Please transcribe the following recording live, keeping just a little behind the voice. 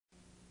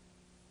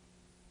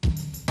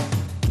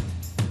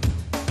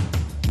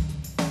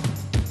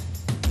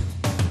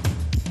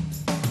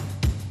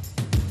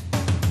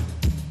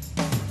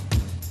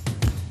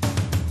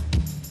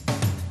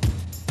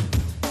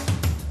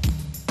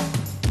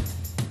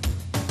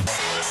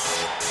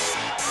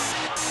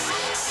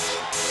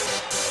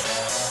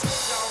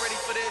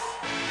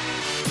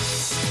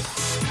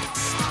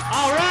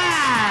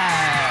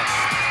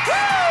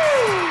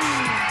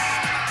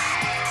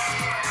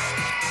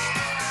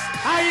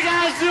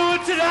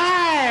good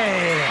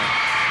tonight?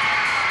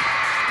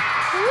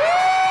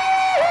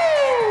 Woo!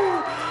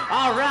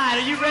 All right,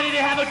 are you ready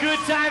to have a good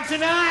time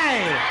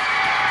tonight?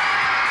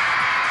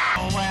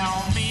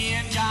 Well, me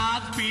and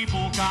God's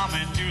people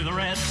coming to the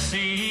Red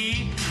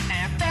Sea,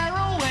 and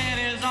Pharaoh and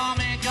his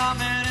army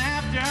coming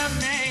after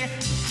me.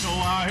 So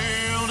I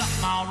held up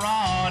my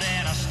rod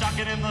and I stuck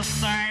it in the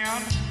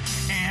sand,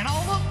 and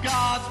all of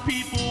God's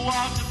people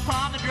walked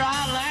upon the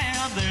dry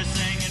land. They're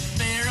singing,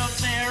 Pharaoh,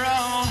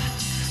 Pharaoh,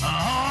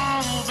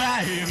 oh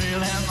baby,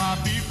 let my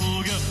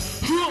people go.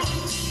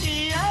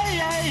 Yeah,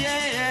 yeah,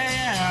 yeah, yeah,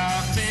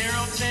 yeah.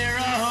 Pharaoh,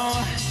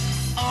 Pharaoh,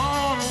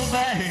 oh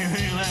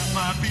baby, let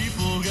my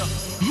people go.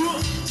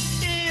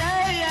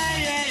 Yeah, yeah,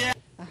 yeah,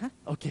 yeah.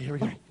 Okay, here we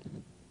go.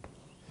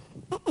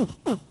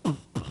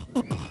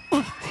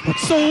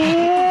 So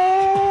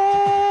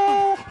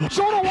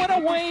Jonah went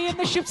away and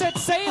the ship set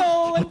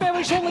sail, and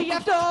very shortly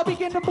after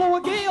began to blow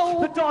a gale.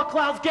 The dark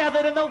clouds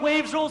gathered and the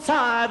waves rose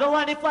high. The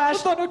lightning The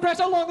flashed thunder crashed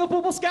along the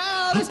purple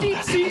sky. The steep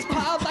seas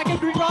piled like a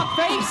green rock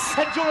face.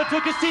 and Jonah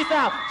took his teeth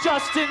out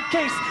just in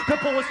case. The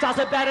bullets tossed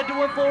it battered to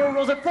and fro,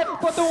 rose and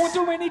flipped. But there weren't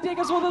too many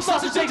takers for the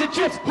Sausage, eggs, and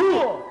chips.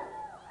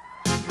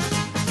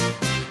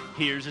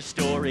 Here's a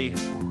story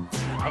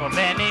of a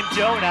man named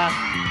Jonah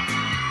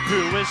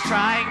who was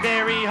trying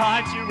very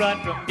hard to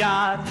run from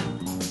God.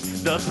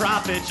 The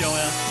prophet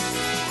Jonah,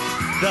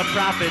 the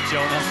prophet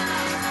Jonah.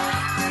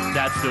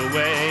 That's the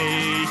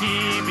way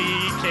he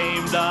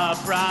became the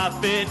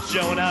prophet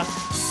Jonah.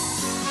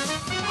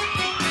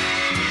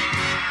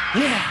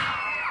 Yeah.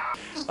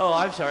 Oh,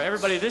 I'm sorry.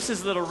 Everybody, this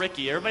is little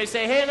Ricky. Everybody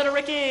say, hey, little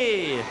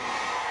Ricky.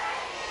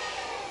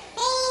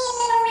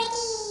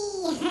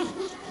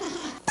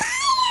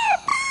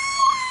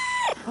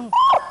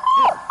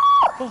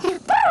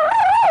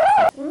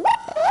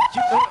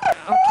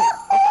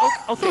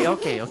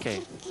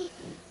 Okay.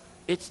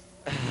 It's...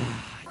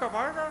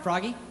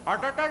 Froggy?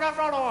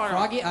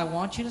 Froggy, I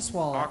want you to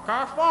swallow.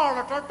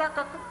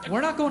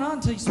 We're not going on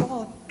until you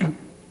swallow.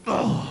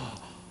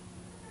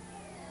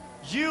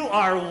 You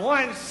are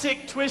one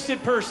sick,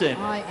 twisted person.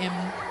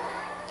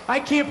 I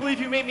can't believe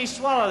you made me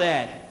swallow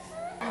that.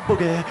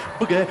 Boogie,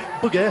 boogie,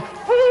 boogie.